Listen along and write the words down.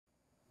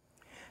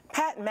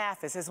Pat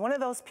Mathis is one of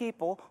those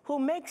people who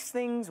makes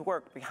things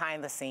work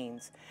behind the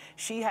scenes.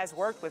 She has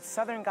worked with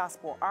Southern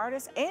gospel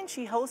artists and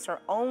she hosts her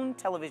own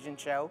television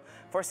show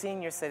for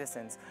senior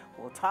citizens.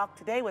 We'll talk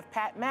today with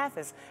Pat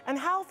Mathis and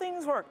how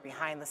things work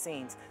behind the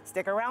scenes.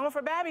 Stick around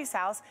for Babby's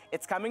House.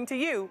 It's coming to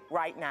you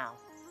right now.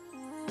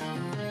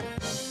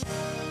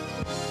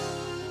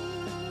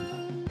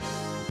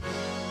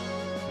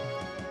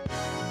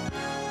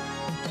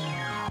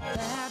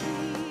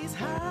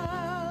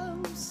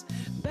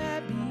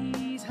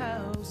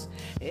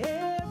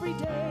 Every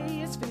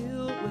day is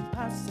filled with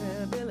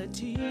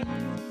possibility.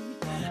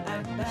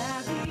 At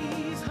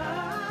Babby's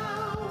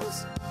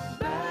house,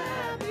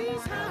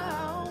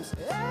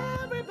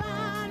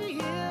 everybody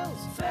is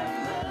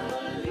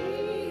family.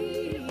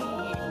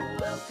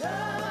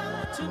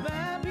 Welcome to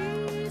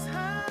Babby's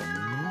house.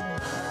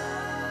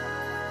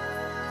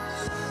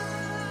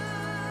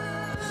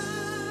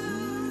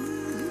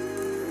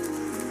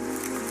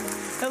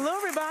 Hello,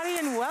 everybody,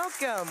 and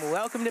welcome.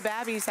 Welcome to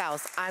Babby's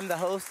House. I'm the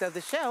host of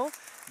the show,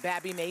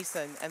 Babby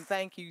Mason, and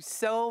thank you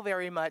so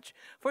very much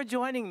for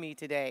joining me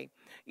today.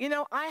 You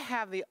know, I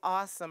have the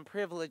awesome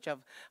privilege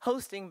of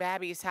hosting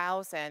Babby's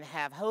House and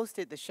have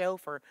hosted the show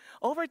for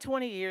over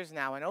 20 years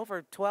now and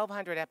over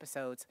 1,200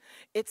 episodes.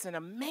 It's an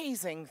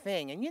amazing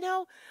thing. And you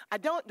know, I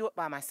don't do it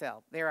by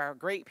myself. There are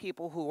great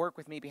people who work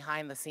with me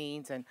behind the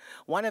scenes, and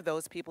one of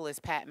those people is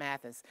Pat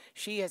Mathis.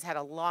 She has had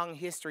a long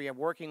history of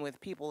working with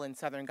people in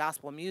Southern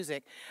gospel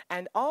music,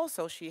 and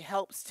also she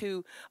helps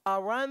to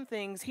run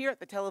things here at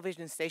the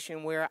television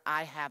station where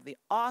I have the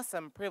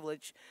awesome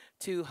privilege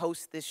to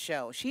host this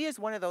show. She is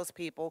one of those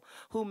people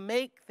who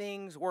make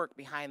things work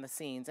behind the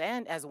scenes,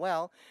 and as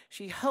well,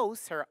 she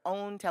hosts her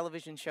own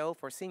television show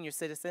for senior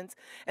citizens.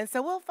 And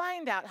so we'll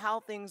find out how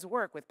things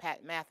work with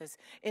Pat Mathis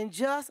in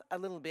just a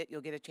little bit.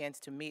 You'll get a chance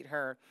to meet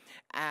her.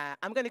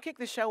 I'm going to kick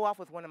the show off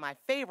with one of my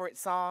favorite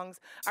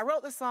songs. I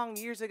wrote the song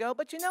years ago,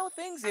 but you know,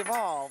 things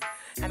evolve,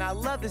 and I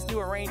love this new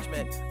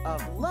arrangement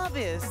of Love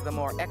Is the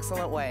More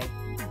Excellent Way.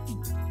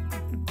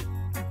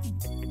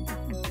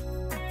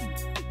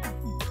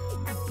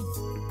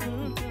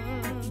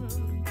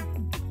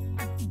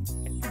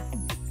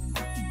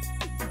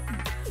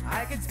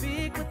 I can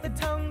speak with the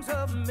tongues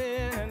of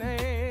men and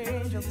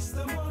angels. It's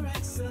the more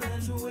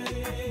excellent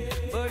way.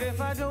 But if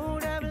I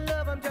don't have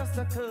love, I'm just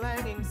a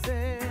clanging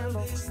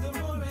cymbal. It's the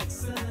more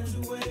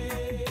excellent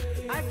way.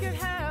 I can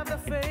have the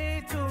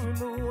faith to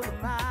remove the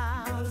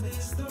mountains.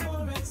 It's the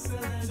more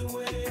excellent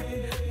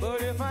way.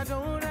 But if I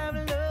don't have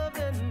love,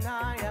 then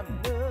I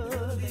am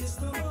none. It's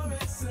the more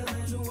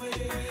excellent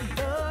way.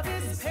 Love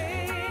is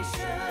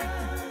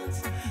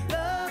patient.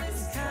 Love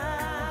is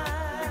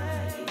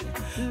kind.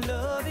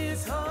 Love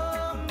is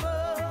humble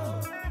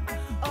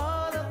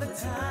all of the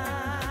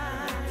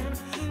time,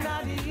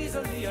 not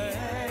easily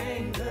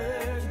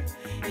angered,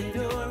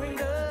 enduring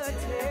the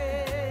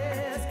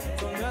test.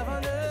 So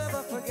never,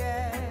 never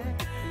forget,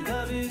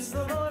 love is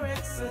the more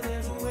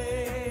excellent way.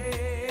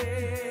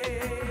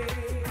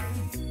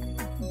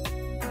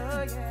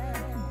 Oh yeah,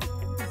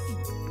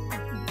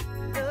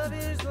 love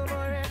is the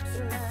more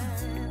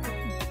excellent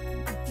way.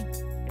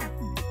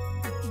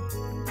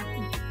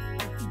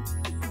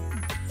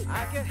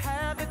 I could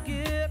have the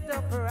gift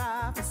of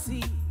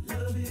prophecy.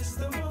 Love is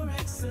the more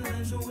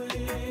excellent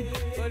way.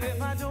 But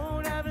if I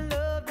don't have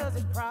love, does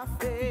it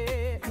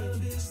profit?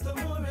 Love is the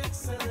more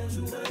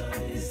excellent way.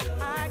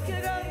 I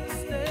could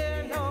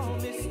understand all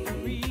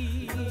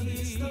mysteries. Love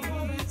is the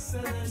more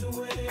excellent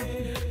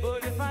way.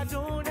 But if I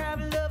don't have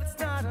love, it's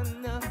not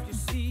enough, you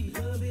see.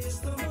 Love is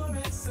the more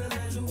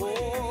excellent way.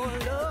 Oh,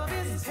 love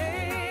is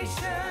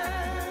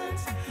patient.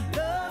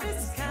 Love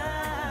is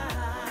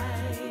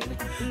kind.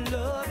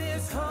 Love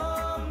is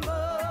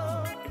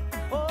humble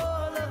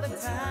all of the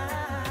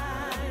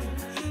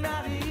time,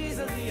 not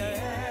easily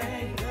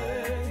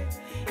angered,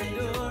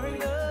 enduring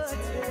the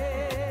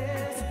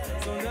test.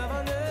 So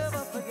never,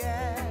 never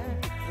forget,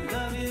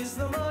 love is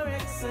the more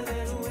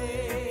excellent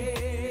way.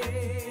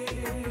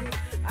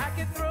 I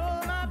can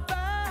throw my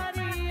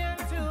body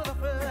into the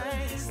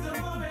flames. It's the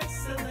more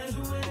excellent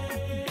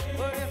way.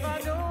 But if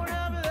I don't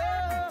have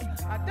love,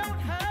 I don't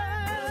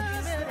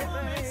have anything.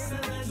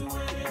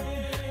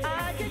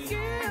 I can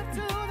give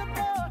to the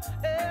poor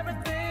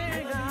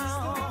everything I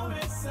own.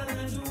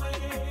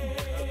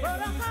 But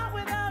a heart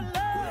without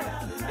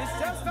love is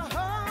just a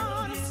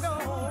heart of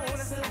stone.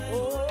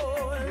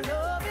 Oh,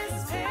 love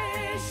is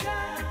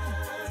patient,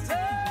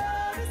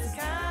 love is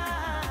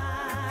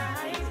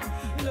kind,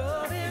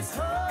 love is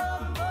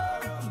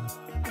humble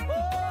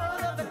all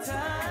of the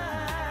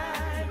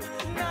time,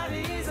 not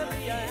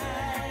easily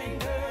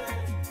angered,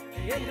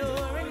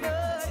 enduring the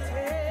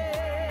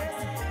test.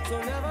 So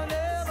never,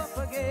 never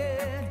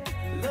forget,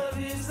 love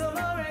is the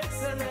more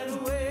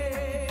excellent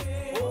way.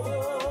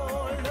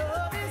 Oh,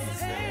 love is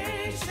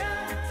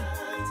patient,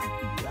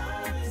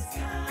 love is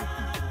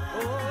kind,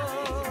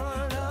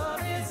 oh,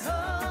 love is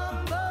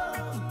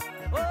humble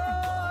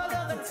all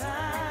of the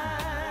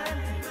time.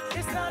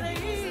 It's not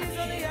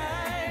easily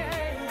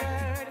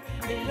angered,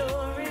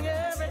 enduring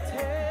every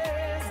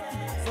test.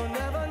 So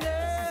never,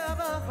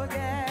 never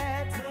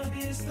forget,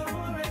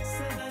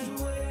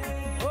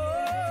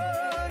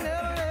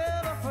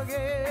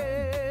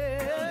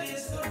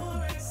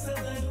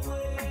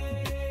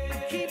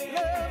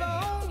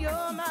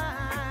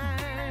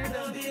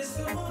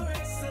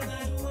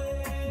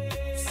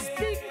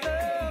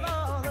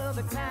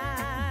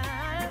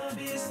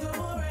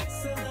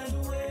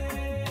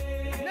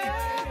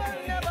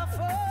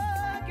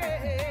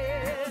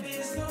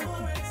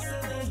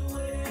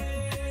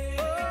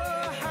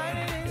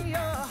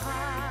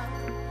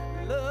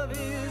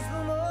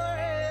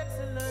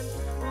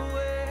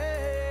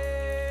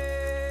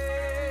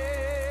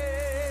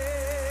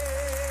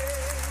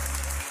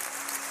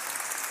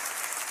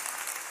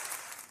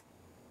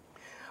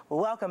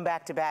 Welcome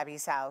back to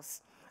Babby's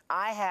House.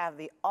 I have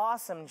the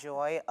awesome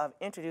joy of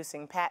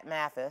introducing Pat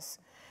Mathis.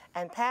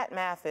 And Pat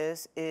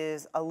Mathis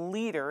is a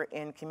leader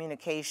in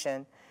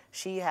communication.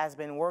 She has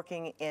been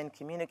working in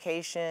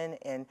communication,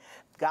 in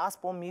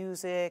gospel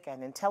music,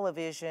 and in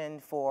television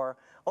for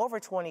over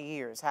 20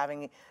 years,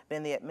 having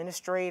been the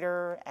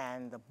administrator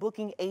and the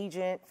booking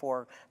agent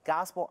for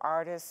gospel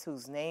artists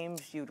whose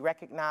names you'd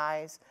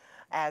recognize,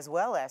 as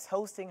well as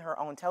hosting her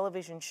own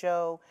television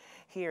show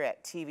here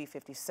at TV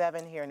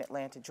 57 here in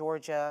Atlanta,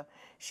 Georgia.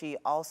 She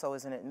also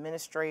is an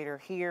administrator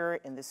here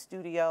in the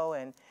studio,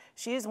 and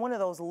she is one of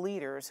those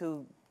leaders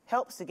who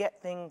helps to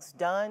get things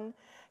done,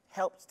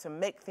 helps to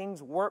make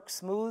things work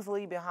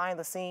smoothly behind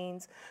the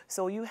scenes.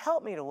 So you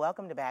help me to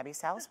welcome to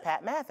Babby's House,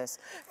 Pat Mathis.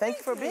 Thank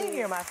you for being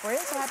here, my friend.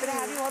 So happy to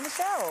have you on the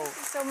show. Thank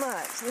you so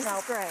much. This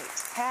is great.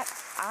 Pat,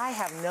 I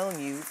have known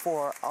you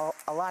for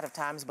a lot of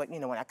times, but you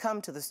know, when I come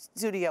to the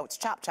studio, it's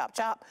chop, chop,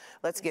 chop.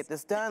 Let's get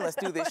this done. Let's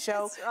do this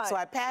show. Right. So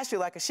I pass you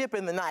like a ship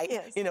in the night,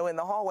 you know, in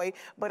the hallway,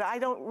 but I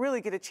don't really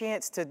get a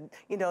chance to,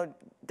 you know,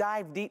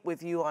 dive deep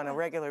with you on a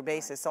regular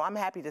basis. So I'm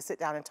happy to sit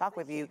down and talk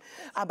with you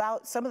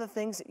about some of the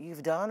things that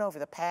you've done over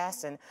the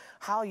past and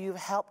how you've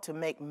helped to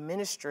make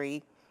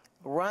ministry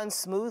run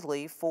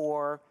smoothly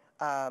for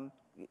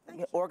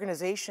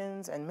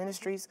organizations and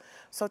ministries.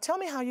 So tell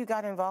me how you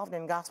got involved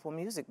in gospel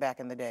music back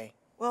in the day.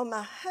 Well,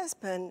 my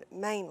husband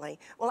mainly,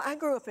 well, I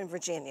grew up in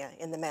Virginia,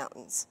 in the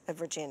mountains of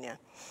Virginia.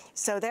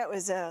 So that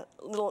was a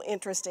little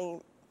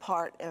interesting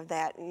part of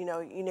that. You know,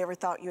 you never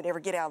thought you'd ever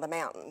get out of the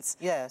mountains.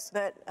 Yes.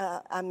 But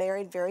I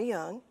married very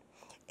young,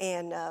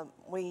 and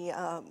we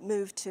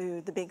moved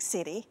to the big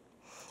city.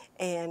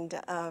 And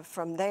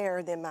from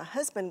there, then my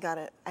husband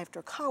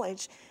after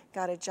college,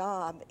 got a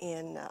job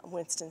in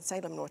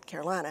Winston-Salem, North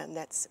Carolina, and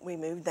we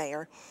moved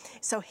there.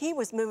 So he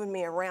was moving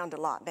me around a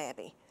lot,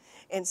 Babby.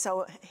 And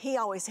so he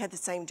always had the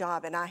same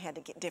job, and I had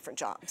to get different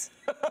jobs.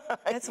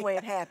 That's the way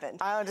it happened.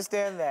 I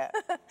understand that.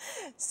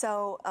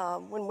 So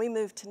when we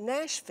moved to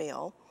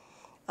Nashville,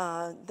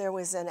 there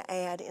was an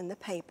ad in the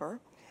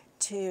paper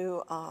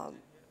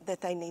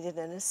that they needed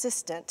an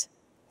assistant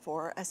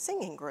for a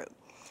singing group.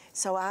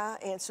 So I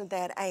answered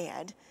that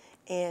ad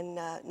in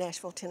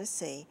Nashville,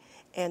 Tennessee,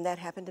 and that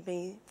happened to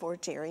be for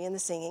Jerry and the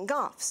Singing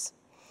Goffs.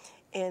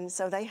 And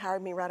so they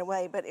hired me right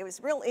away, but it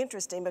was real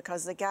interesting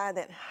because the guy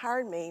that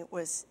hired me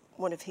was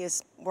one of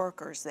his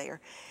workers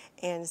there.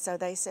 And so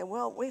they said,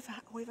 well, we've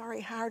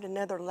already hired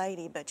another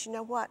lady, but you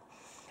know what?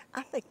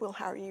 I think we'll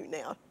hire you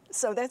now.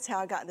 So that's how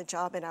I got the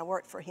job, and I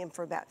worked for him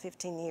for about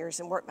 15 years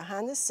and worked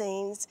behind the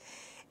scenes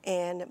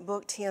and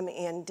booked him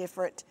in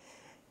different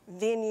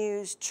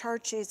venues,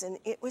 churches, and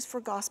it was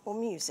for gospel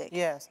music.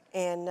 Yes.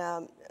 And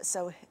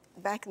so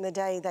back in the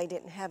day, they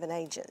didn't have an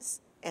agency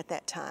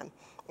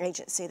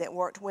that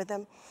worked with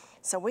them.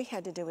 So we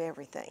had to do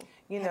everything.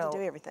 Had to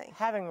do everything.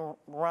 Having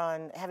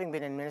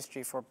been in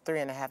ministry for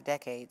 3.5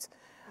 decades,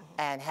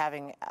 and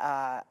having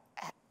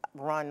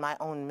run my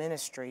own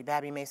ministry,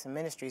 Babby Mason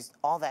Ministries,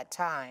 all that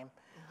time,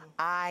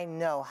 I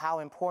know how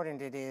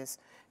important it is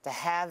to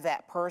have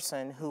that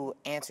person who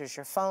answers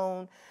your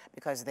phone,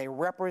 because they're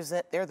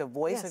the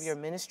voice of your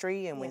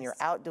ministry, and when you're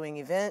out doing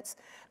events,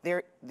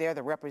 they're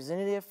the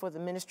representative for the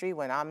ministry.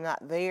 When I'm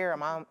not there,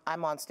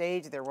 I'm on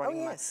stage, they're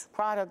running my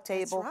product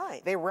table. That's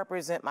right. They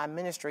represent my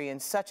ministry in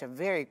such a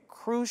very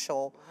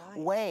crucial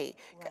way.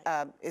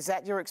 Is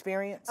that your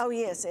experience? Oh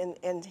yes,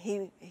 and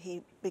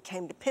he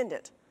became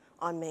dependent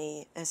on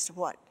me as to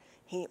where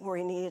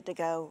he needed to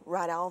go,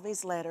 write all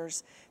these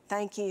letters,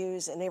 thank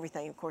yous and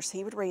everything. Of course,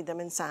 he would read them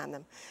and sign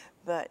them,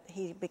 but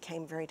he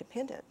became very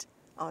dependent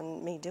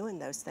on me doing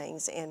those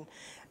things. And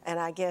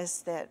I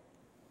guess that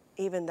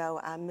even though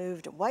I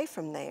moved away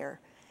from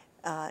there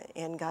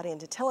and got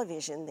into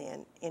television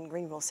then in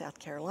Greenville, South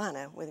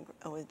Carolina with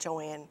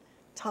Joanne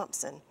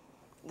Thompson,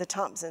 the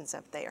Thompsons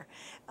up there,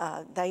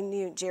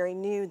 Jerry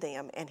knew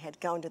them and had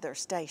gone to their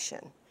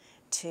station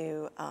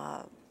to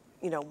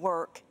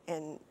work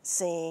and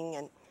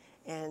sing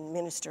and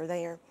minister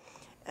there,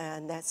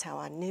 and that's how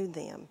I knew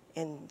them.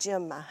 And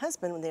Jim, my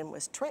husband, then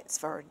was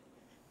transferred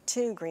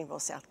to Greenville,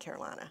 South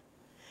Carolina.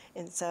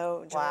 And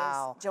so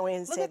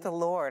Joanne said, look at the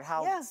Lord,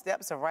 how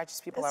steps of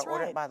righteous people are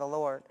ordered by the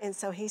Lord. And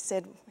so he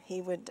said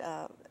he would,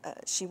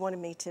 she wanted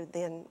me to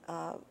then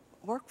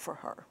work for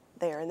her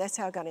there, and that's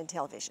how I got in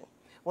television.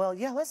 Well,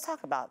 yeah, let's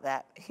talk about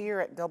that. Here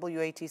at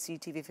WATC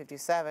TV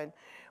 57,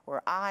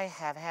 where I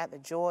have had the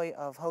joy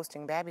of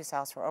hosting Babby's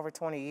House for over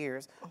 20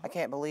 years. I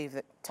can't believe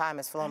that time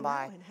has flown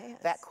by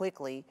that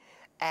quickly.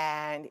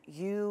 And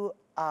you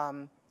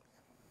run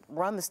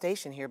the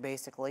station here,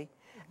 basically,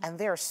 and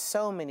there are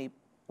so many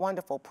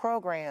wonderful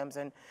programs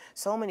and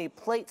so many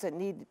plates that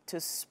need to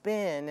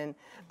spin. And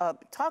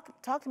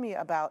talk to me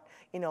about,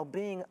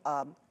 being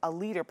a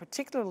leader,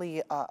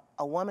 particularly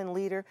a woman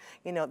leader.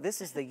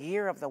 This is the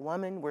year of the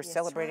woman. We're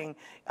celebrating,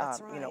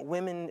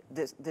 women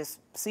this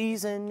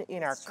season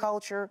in our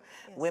culture.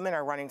 Yes. Women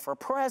are running for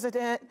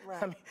president.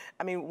 Right.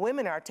 I mean,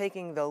 women are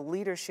taking the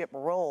leadership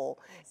role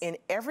in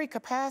every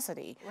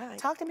capacity. Right.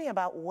 Talk to me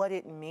about what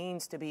it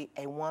means to be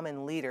a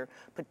woman leader,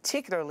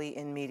 particularly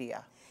in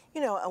media.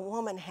 You know, a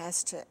woman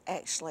has to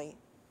actually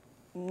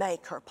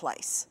make her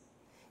place.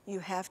 You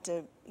have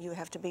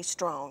to be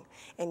strong,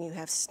 and you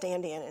have to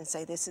stand in and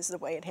say, this is the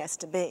way it has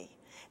to be.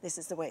 This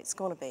is the way it's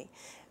going to be.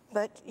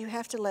 But you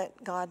have to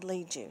let God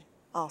lead you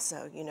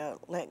also, you know,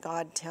 let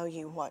God tell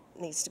you what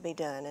needs to be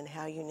done and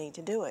how you need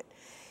to do it.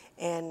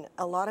 And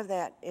a lot of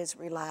that is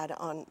relied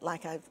on,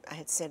 like I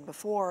had said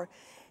before,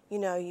 you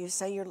know, you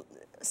say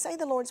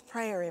the Lord's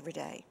Prayer every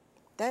day.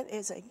 That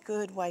is a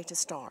good way to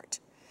start,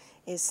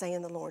 is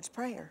saying the Lord's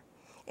Prayer.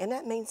 And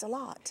that means a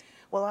lot.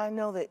 Well, I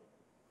know that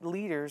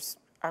leaders,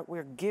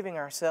 we're giving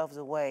ourselves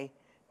away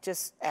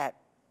just at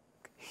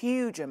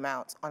huge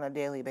amounts on a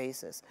daily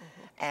basis.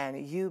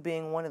 And you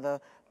being one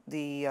of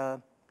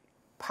the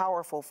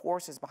powerful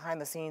forces behind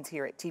the scenes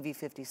here at TV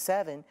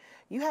 57,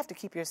 you have to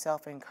keep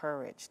yourself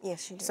encouraged.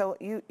 Yes, you do. So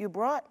you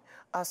brought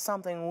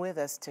something with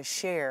us to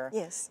share.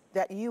 Yes.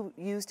 That you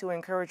use to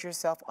encourage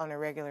yourself on a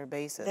regular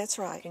basis. That's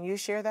right. Can you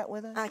share that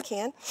with us? I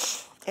can.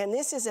 And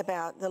this is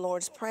about the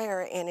Lord's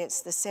Prayer, and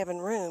it's the 7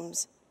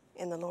 rooms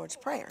in the Lord's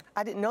Prayer.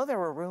 I didn't know there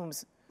were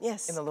rooms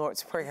Yes. in the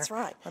Lord's Prayer. That's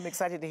right. I'm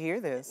excited to hear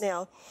this.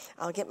 Now,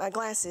 I'll get my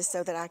glasses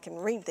so that I can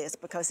read this,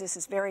 because this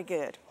is very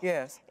good.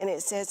 Yes. And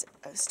it says,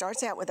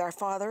 starts out with our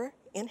Father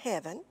in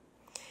heaven.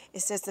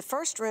 It says, the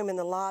first room in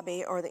the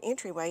lobby or the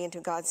entryway into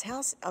God's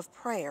house of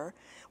prayer,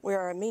 we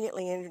are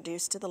immediately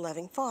introduced to the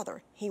loving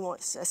Father. He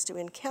wants us to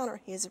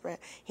encounter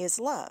his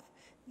love,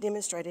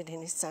 demonstrated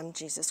in his Son,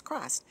 Jesus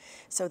Christ.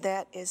 So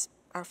that is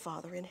our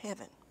Father in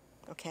heaven,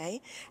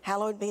 okay?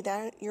 Hallowed be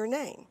your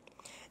name.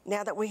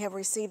 Now that we have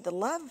received the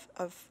love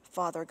of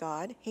Father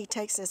God, he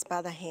takes us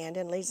by the hand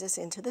and leads us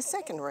into the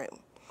second room.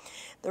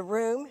 The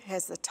room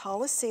has the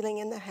tallest ceiling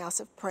in the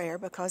house of prayer,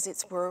 because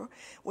it's where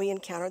we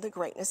encounter the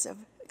greatness of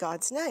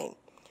God's name.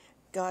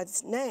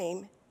 God's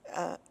name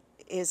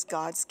is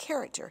God's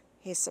character,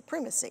 his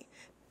supremacy,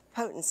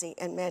 potency,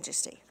 and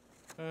majesty.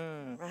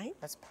 Right?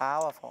 That's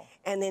powerful.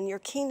 And then your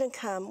kingdom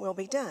come will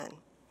be done.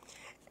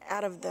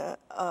 Out of the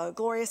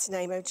glorious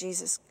name of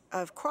Jesus,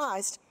 of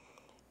Christ,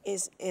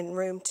 is in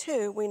room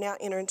 2. We now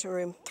enter into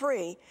room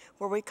 3,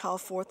 where we call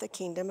forth the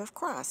kingdom of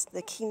Christ.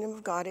 The kingdom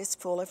of God is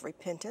full of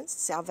repentance,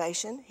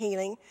 salvation,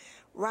 healing,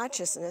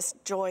 righteousness,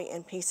 joy,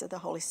 and peace of the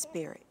Holy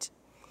Spirit.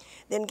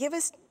 Then give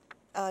us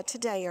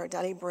today our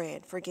daily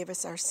bread. Forgive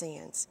us our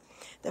sins.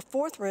 The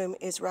 4th room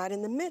is right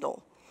in the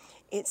middle.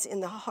 It's in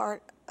the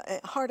heart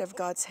of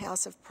God's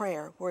house of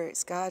prayer, where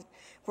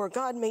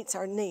God meets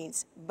our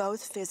needs,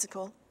 both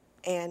physical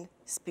and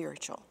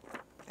spiritual.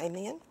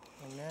 Amen?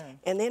 Amen.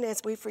 And then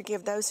as we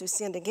forgive those who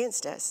sinned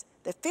against us,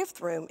 the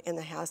 5th room in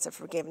the house of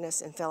forgiveness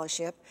and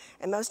fellowship,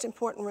 and most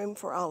important room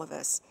for all of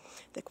us.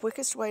 The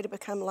quickest way to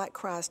become like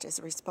Christ is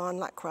to respond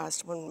like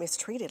Christ when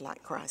mistreated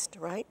like Christ,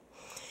 right?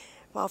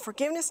 While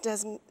forgiveness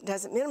doesn't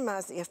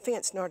minimize the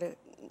offense nor to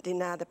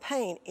deny the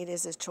pain, it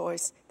is a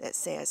choice that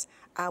says,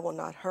 I will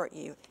not hurt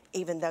you,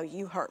 even though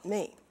you hurt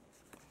me.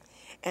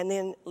 And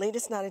then lead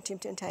us not into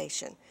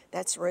temptation.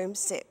 That's room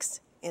 6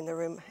 in the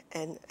room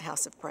and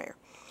house of prayer.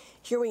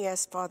 Here we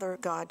ask Father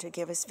God to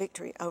give us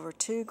victory over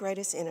 2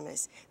 greatest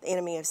enemies, the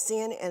enemy of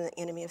sin and the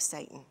enemy of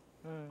Satan.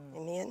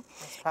 Amen.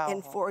 That's powerful.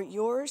 And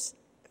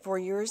for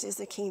yours is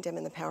the kingdom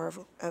and the power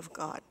of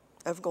God,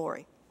 of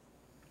glory.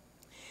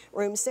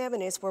 Room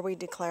 7 is where we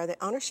declare the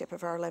ownership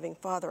of our loving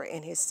Father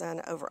and his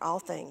Son over all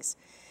things.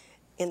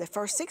 In the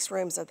first 6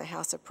 rooms of the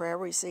house of prayer,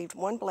 we received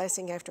one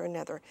blessing after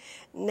another.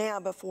 Now,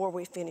 before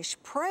we finish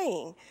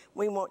praying,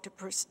 we want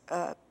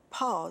to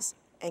pause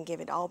and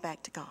give it all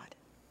back to God.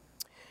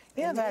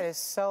 Yeah, that is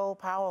so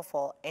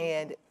powerful,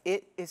 and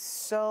it is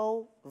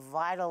so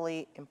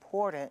vitally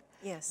important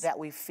that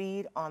we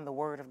feed on the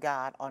Word of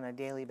God on a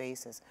daily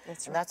basis.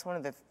 That's right. And that's one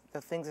of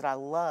the things that I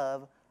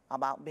love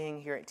about being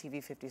here at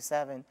TV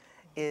 57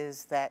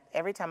 is that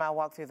every time I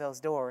walk through those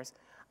doors,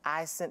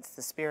 I sense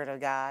the Spirit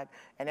of God,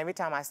 and every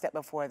time I step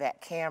before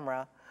that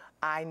camera,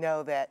 I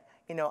know that,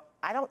 you know,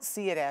 I don't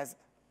see it as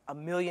a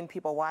million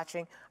people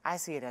watching. I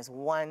see it as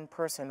one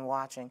person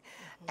watching.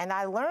 And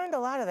I learned a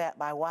lot of that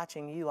by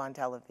watching you on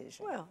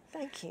television. Well,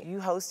 thank you. You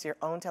host your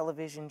own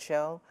television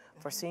show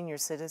for senior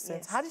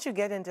citizens. Yes. How did you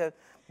get into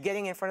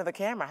getting in front of the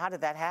camera? How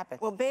did that happen?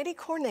 Well, Betty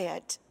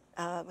Cornett,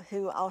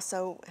 who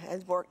also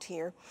has worked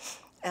here,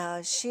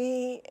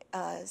 she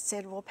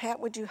said, well, Pat,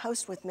 would you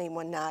host with me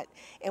one night?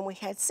 And we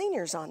had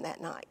seniors on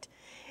that night.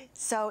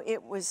 So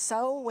it was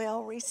so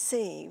well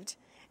received.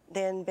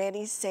 Then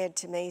Betty said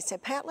to me,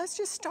 Pat, let's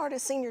just start a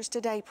Seniors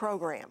Today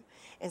program.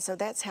 And so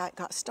that's how it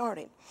got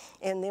started.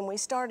 And then we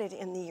started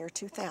in the year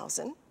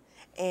 2000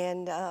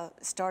 and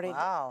started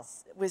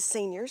with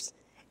seniors.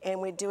 And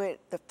we'd do it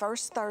the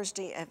first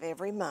Thursday of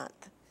every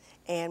month.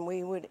 And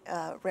we would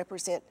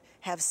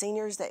have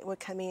seniors that would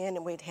come in,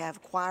 and we'd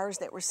have choirs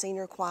that were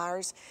senior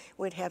choirs.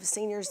 We'd have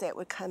seniors that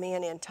would come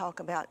in and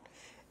talk about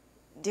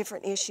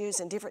different issues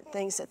and different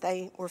things that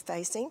they were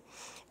facing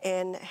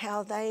and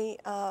how they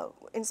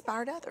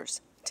inspired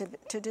others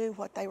to do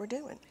what they were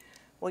doing.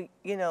 Well,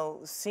 you know,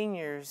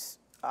 seniors,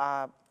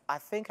 I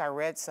think I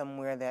read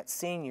somewhere that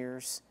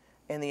seniors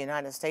in the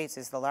United States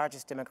is the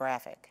largest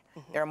demographic.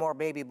 There are more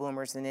baby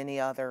boomers than any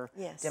other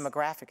Yes.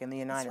 demographic in the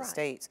United right.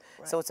 States.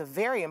 Right. So it's a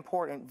very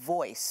important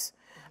voice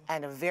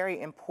and a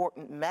very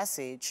important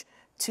message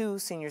to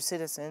senior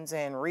citizens.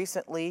 And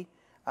recently,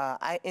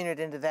 I entered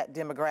into that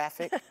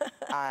demographic.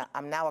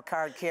 I'm now a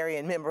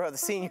card-carrying member of the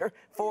senior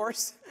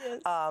force.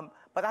 Yes.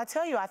 But I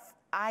tell you,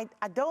 I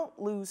don't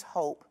lose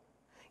hope.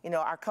 You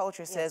know, our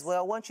culture says, Yes.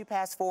 well, once you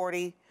pass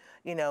 40,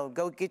 you know,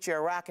 go get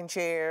your rocking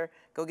chair,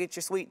 go get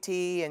your sweet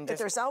tea, and But just...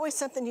 there's always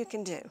something you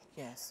can do.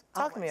 Yes.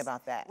 Talk to me Always.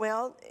 about that.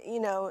 Well, you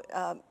know,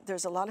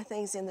 there's a lot of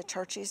things in the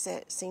churches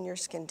that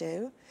seniors can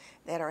do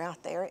that are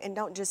out there, and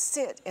don't just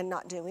sit and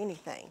not do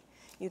anything.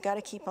 You got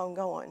to keep on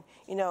going.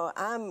 You know,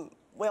 I'm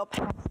well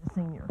past the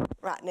senior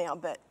right now,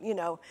 but you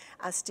know,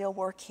 I still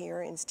work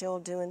here and still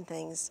doing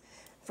things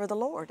for the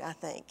Lord, I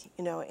think,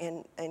 you know,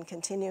 and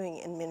continuing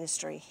in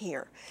ministry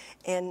here.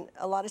 And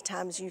a lot of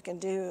times you can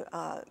do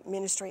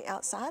ministry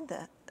outside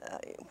the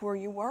where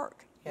you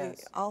work.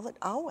 Yes.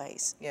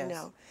 Always, Yes. you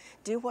know,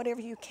 do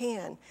whatever you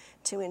can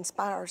to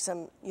inspire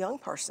some young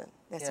person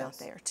that's out Yes.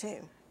 there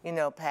too. You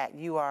know, Pat,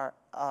 you are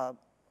a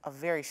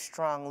very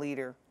strong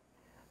leader.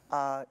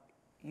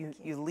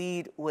 You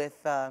lead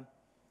with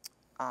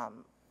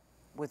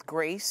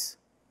grace,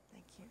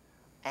 Thank you.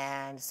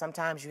 and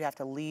sometimes you have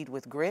to lead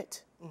with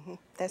grit.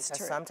 That's Because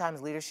true.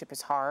 sometimes leadership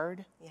is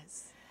hard.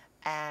 Yes.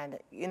 And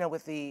you know,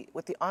 with the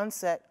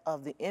onset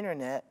of the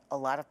internet, a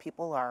lot of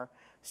people are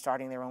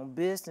starting their own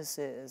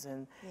businesses,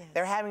 and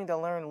they're Yes. having to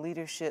learn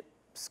leadership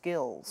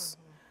skills.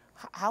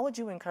 How would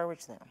you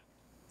encourage them?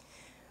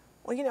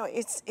 Well, you know,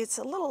 it's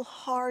a little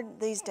hard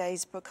these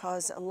days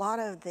because a lot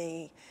of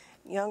the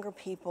younger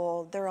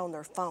people, they're on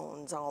their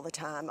phones all the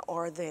time,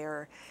 or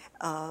they're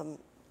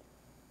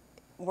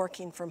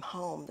working from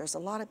home. There's a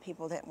lot of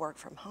people that work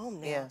from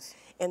home now. Yes.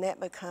 And that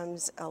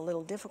becomes a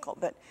little difficult.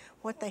 But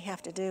what they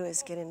have to do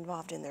is get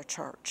involved in their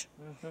church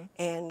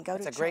and go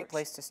to church. It's a great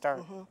place to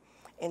start.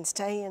 And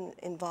stay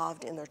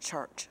involved in their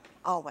church,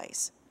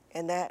 always.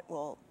 And that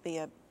will be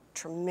a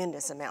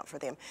tremendous amount for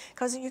them.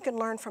 Because you can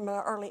learn from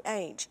an early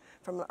age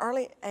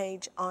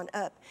on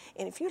up.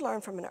 And if you learn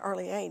from an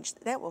early age,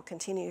 that will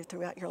continue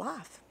throughout your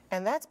life.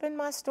 And that's been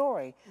my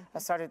story. I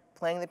started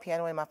playing the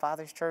piano in my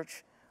father's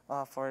church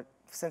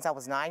since I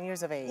was 9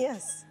 years of age.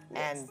 Yes.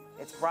 And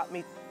it's brought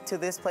me to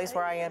this place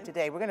where I am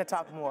today. We're going to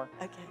talk more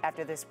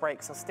after this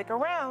break. So stick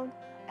around.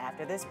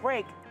 After this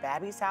break,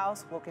 Babby's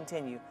House will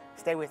continue.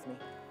 Stay with me.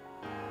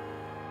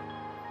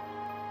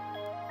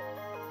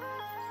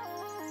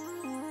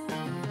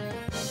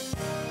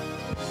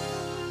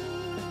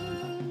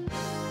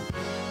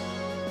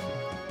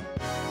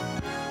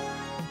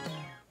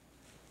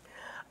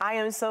 I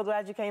am so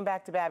glad you came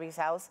back to Babby's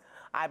House.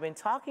 I've been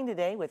talking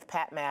today with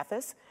Pat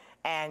Mathis,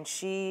 and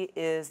she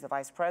is the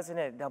Vice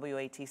President at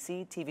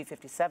WATC TV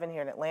 57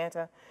 here in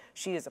Atlanta.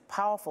 She is a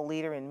powerful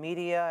leader in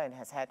media and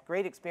has had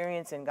great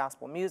experience in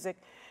gospel music.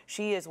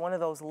 She is one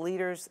of those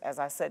leaders, as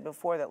I said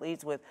before, that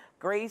leads with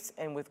grace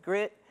and with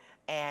grit,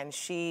 and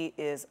she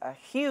is a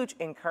huge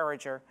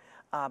encourager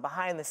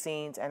behind the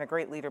scenes and a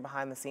great leader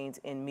behind the scenes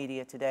in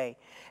media today.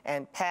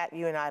 And Pat,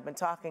 you and I have been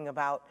talking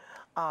about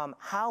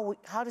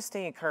how to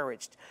stay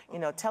encouraged. You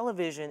know,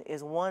 television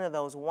is one of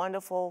those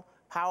wonderful,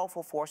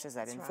 powerful forces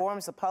that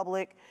informs the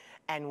public,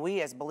 and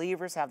we as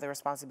believers have the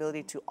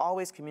responsibility to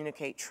always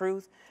communicate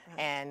truth.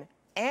 And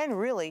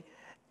really,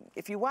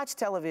 if you watch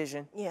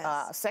television,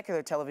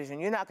 secular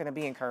television, you're not going to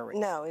be encouraged.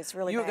 No, it's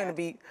really You're bad. going to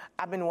be,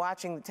 I've been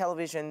watching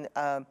television,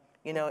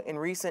 you know, in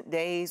recent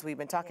days, we've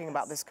been talking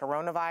about this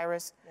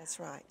coronavirus.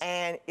 That's right.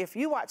 And if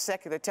you watch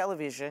secular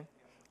television,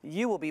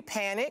 you will be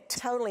panicked.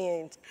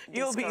 Totally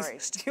You'll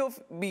discouraged. you'll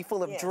be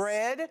full of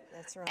dread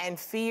and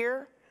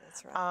fear.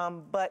 That's right.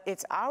 But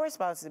it's our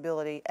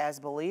responsibility as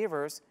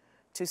believers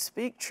to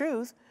speak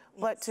truth.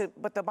 But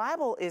the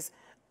Bible is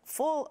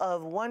full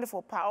of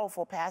wonderful,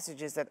 powerful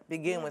passages that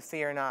begin with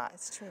fear not.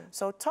 That's true.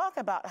 So talk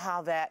about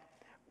how that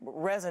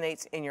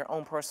resonates in your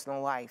own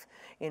personal life.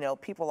 You know,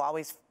 people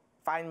always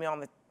find me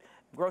on the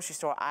grocery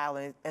store aisle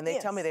and they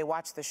tell me they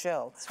watch the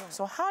show. Right.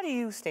 So how do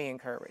you stay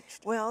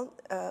encouraged? Well,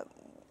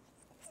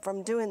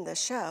 from doing the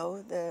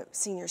show, the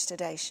Seniors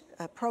Today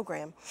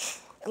program,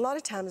 a lot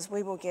of times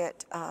we will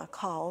get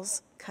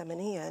calls coming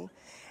in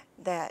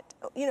that,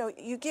 you know,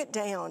 you get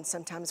down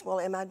sometimes. Well,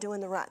 am I doing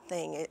the right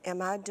thing?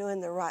 Am I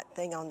doing the right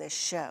thing on this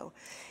show?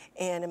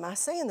 And am I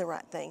saying the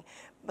right thing?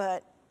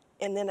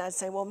 And then I'd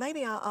say, well,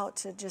 maybe I ought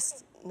to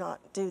just not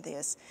do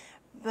this.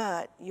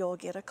 But you'll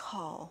get a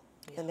call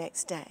the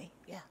next day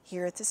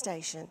here at the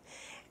station.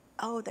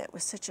 Oh, that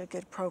was such a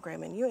good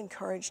program, and you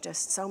encouraged us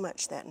so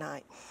much that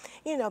night.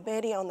 You know,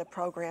 Betty on the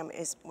program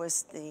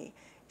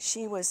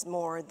she was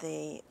more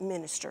the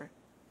minister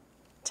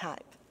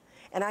type.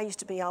 And I used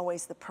to be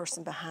always the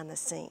person behind the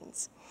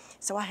scenes.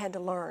 So I had to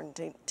learn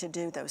to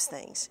do those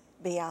things,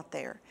 be out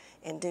there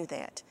and do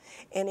that.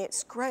 And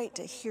it's great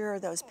to hear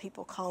those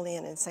people call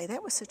in and say,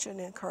 that was such an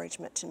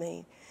encouragement to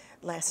me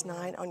last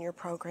night on your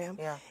program.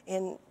 Yeah.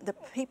 And the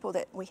people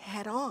that we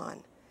had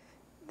on,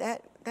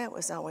 that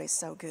was always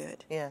so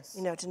good. Yes.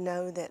 You know, to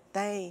know that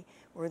they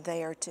we're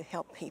there to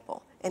help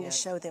people and Yes.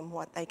 to show them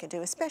what they can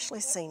do, especially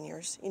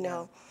seniors. You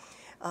know,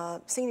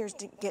 seniors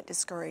get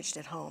discouraged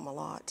at home a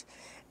lot,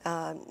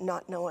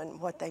 not knowing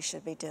what they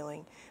should be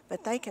doing,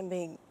 but they can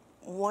be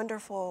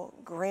wonderful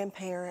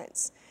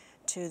grandparents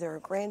to their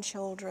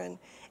grandchildren,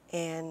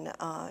 and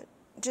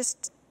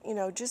just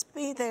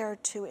be there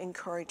to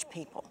encourage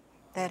people.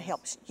 That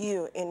helps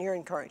you in your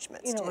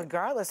encouragements You know, too.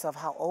 regardless of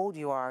how old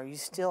you are, you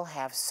still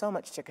have so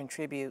much to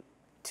contribute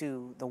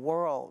to the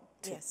world,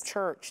 to Yes.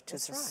 church, to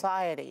That's right.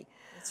 society.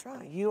 That's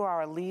right. You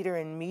are a leader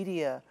in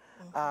media.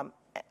 I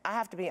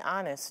have to be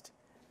honest,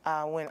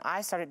 when I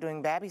started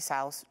doing Babby's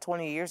House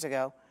 20 years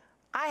ago,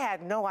 I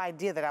had no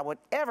idea that I would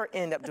ever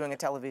end up doing a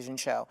television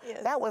show.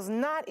 Yes. That was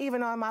not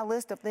even on my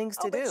list of things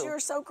to do. But you're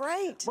so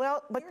great.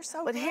 Well, You're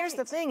so but here's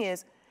the great. thing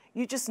is,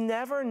 you just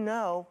never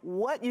know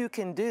what you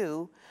can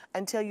do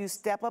until you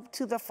step up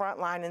to the front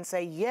line and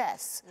say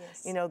yes.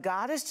 Yes. You know,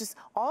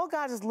 all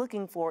God is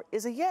looking for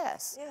is a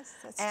yes. Yes,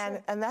 that's and,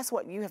 true. And that's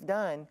what you have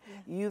done.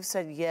 You've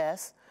said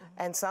yes,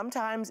 and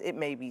sometimes it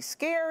may be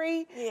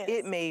scary. Yes.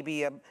 It may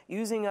be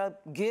using a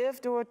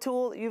gift or a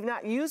tool that you've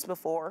not used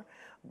before,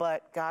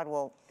 but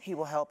He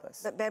will help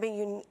us. But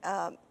Baby,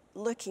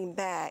 looking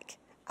back,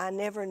 I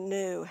never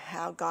knew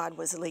how God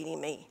was leading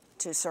me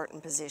to certain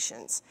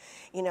positions.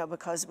 You know,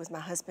 because with my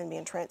husband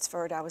being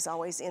transferred, I was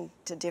always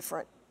into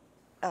different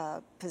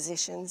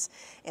positions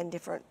and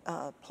different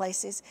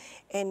places,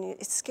 and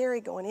it's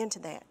scary going into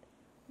that.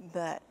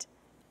 But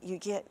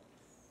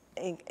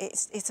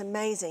it's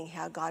amazing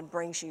how God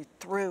brings you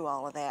through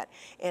all of that,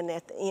 and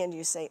at the end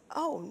you say,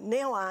 "Oh,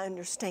 now I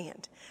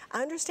understand.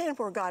 I understand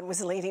where God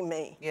was leading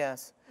me."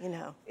 Yes. You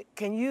know.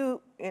 Can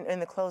you, in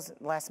the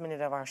last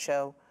minute of our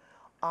show,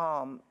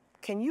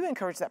 can you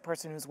encourage that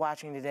person who's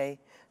watching today,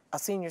 a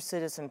senior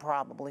citizen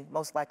probably,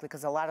 most likely,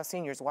 because a lot of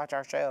seniors watch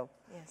our show,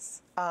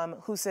 Yes.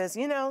 who says,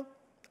 you know,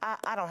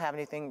 I don't have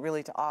anything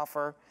really to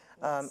offer.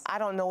 I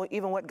don't know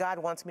even what God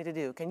wants me to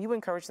do. Can you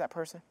encourage that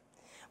person?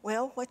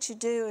 Well, what you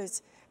do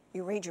is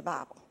you read your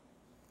Bible.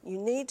 You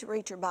need to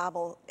read your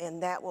Bible,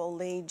 and that will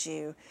lead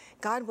you.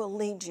 God will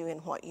lead you in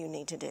what you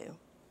need to do.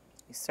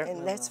 He certainly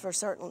And that's will. for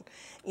certain.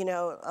 You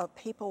know,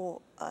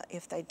 people,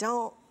 if they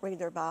don't read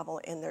their Bible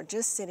and they're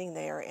just sitting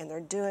there and they're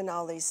doing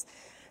all these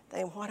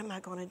things, what am I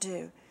going to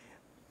do?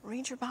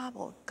 Read your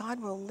Bible. God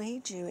will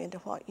lead you into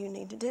what you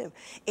need to do.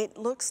 It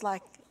looks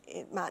like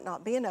it might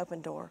not be an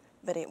open door,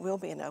 but it will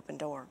be an open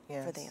door for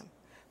Yes. them.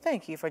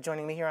 Thank you for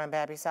joining me here on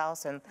Babby's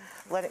House and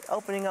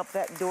opening up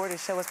that door to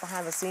show us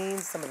behind the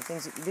scenes some of the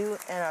things that you do,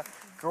 and a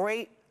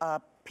great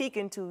peek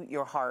into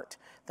your heart.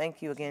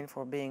 Thank you again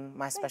for being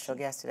my special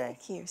guest today.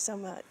 Thank you so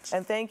much.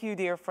 And thank you,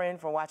 dear friend,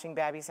 for watching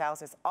Babby's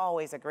House. It's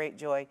always a great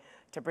joy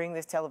to bring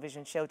this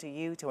television show to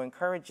you, to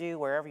encourage you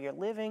wherever you're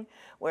living,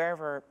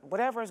 whatever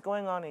is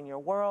going on in your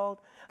world.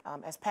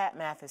 As Pat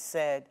Mathis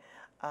said,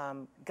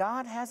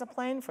 God has a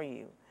plan for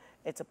you.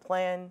 It's a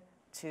plan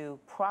to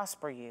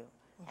prosper you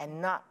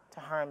and not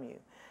to harm you.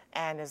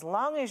 And as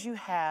long as you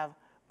have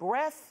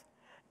breath,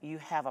 you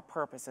have a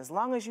purpose. As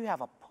long as you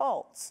have a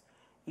pulse,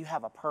 you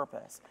have a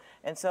purpose.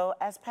 And so,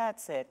 as Pat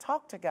said,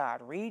 talk to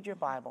God, read your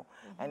Bible,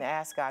 and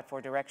ask God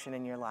for direction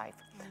in your life.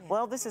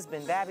 Well, this has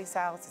been Babby's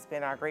House. It's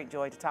been our great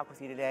joy to talk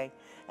with you today.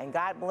 And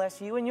God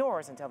bless you and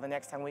yours until the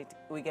next time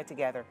we get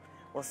together.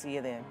 We'll see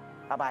you then.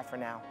 Bye-bye for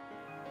now.